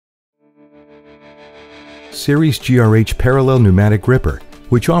Series GRH Parallel Pneumatic Gripper,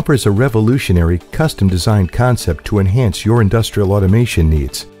 which offers a revolutionary, custom-designed concept to enhance your industrial automation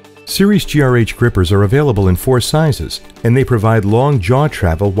needs. Series GRH grippers are available in 4 sizes, and they provide long jaw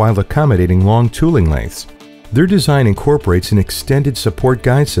travel while accommodating long tooling lengths. Their design incorporates an extended support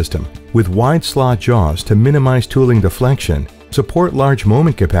guide system with wide slot jaws to minimize tooling deflection, support large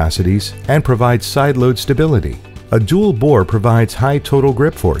moment capacities, and provide side load stability. A dual bore provides high total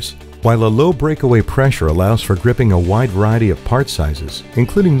grip force, while a low breakaway pressure allows for gripping a wide variety of part sizes,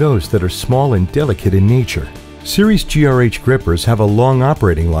 including those that are small and delicate in nature. Series GRH grippers have a long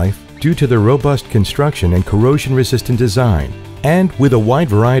operating life due to their robust construction and corrosion-resistant design. And with a wide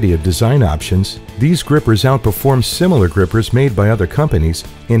variety of design options, these grippers outperform similar grippers made by other companies,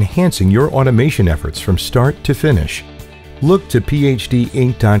 enhancing your automation efforts from start to finish. Look to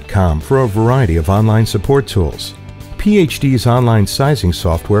PhDinc.com for a variety of online support tools. PhD's online sizing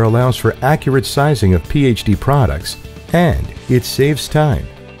software allows for accurate sizing of PhD products, and it saves time.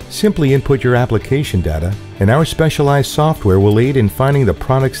 Simply input your application data, and our specialized software will aid in finding the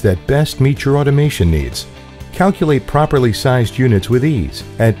products that best meet your automation needs. Calculate properly sized units with ease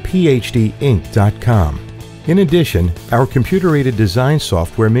at PhDinc.com. In addition, our computer-aided design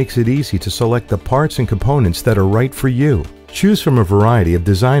software makes it easy to select the parts and components that are right for you. Choose from a variety of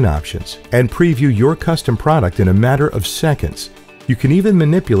design options and preview your custom product in a matter of seconds. You can even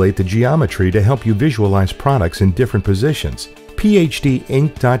manipulate the geometry to help you visualize products in different positions.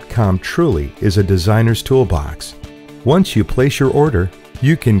 PhDinc.com truly is a designer's toolbox. Once you place your order,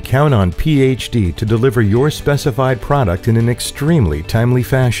 you can count on PhD to deliver your specified product in an extremely timely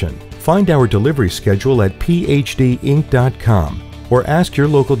fashion. Find our delivery schedule at PhDinc.com or ask your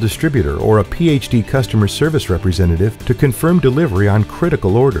local distributor or a PhD customer service representative to confirm delivery on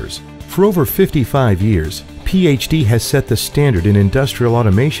critical orders. For over 55 years, PhD has set the standard in industrial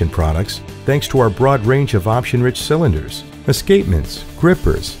automation products thanks to our broad range of option-rich cylinders, escapements,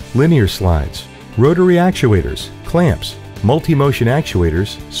 grippers, linear slides, rotary actuators, clamps, multi-motion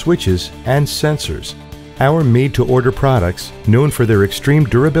actuators, switches, and sensors. Our made-to-order products, known for their extreme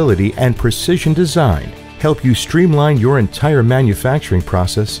durability and precision design, help you streamline your entire manufacturing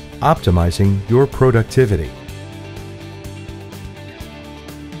process, optimizing your productivity.